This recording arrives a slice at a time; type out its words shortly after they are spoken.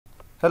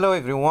Hello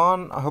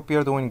everyone, I hope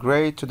you're doing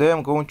great. Today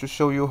I'm going to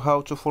show you how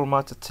to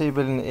format a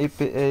table in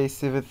APA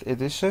 7th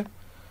edition.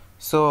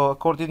 So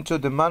according to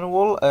the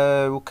manual,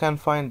 we can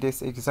find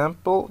this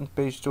example on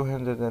page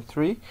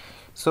 203.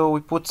 So we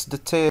put the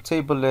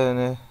table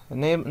in a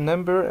name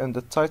number and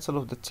the title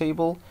of the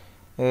table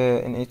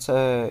in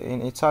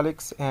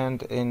italics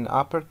and in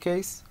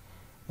uppercase,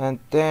 and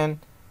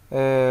then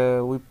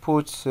we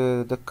put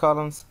the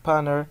column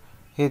spanner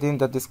heading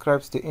that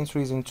describes the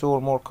entries in two or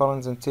more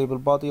columns and table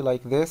body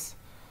like this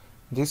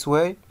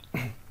way.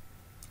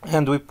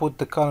 And we put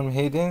the column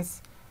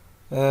headings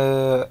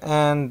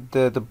and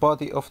the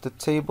body of the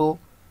table,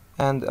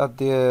 and at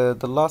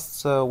the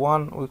last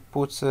one we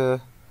put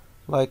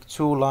like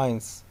 2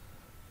 lines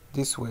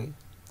this way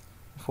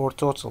for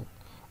total.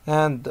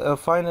 And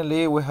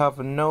finally we have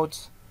a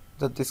note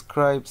that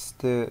describes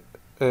the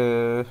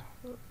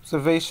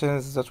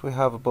observations that we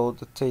have about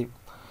the table.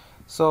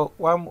 So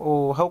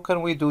how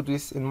can we do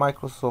this in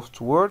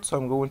Microsoft Word? So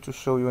I'm going to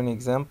show you an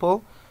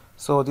example.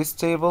 So this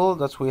table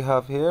that we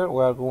have here,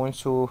 we are going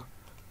to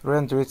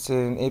render it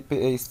in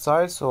APA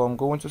style. So I'm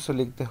going to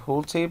select the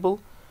whole table,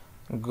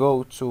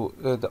 go to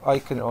the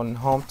icon on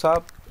Home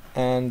tab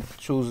and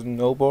choose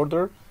no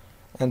border,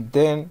 and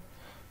then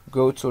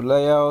go to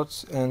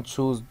layout and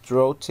choose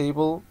draw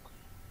table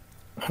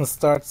and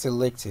start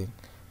selecting.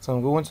 So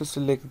I'm going to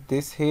select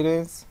these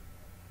headings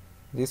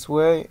this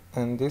way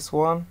and this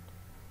one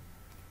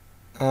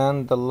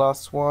and the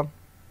last one.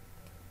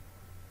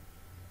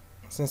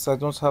 Since I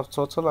don't have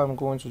total, I'm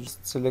going to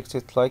just select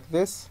it like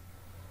this,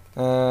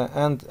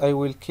 and I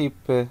will keep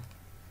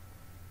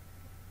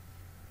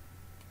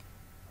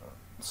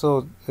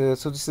so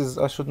this is,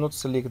 I should not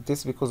select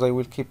this because I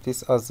will keep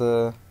this as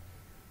the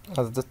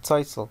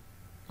title.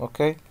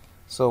 Okay,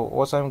 so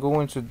what I'm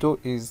going to do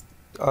is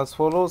as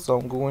follows.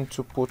 I'm going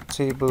to put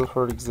table,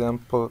 for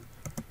example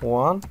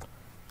 1,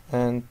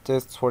 and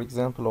test, for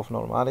example, of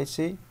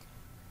normality.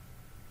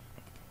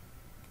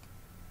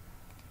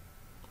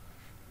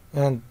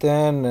 And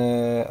then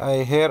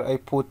here I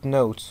put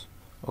note.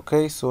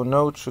 Okay, so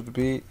note should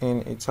be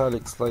in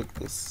italics like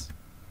this.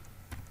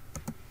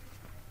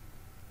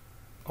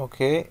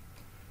 Okay,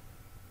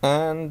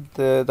 and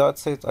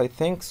that's it, I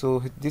think.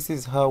 So this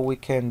is how we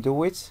can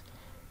do it.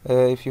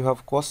 If you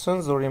have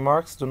questions or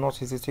remarks, do not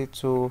hesitate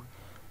to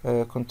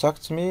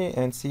contact me,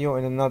 and see you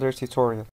in another tutorial.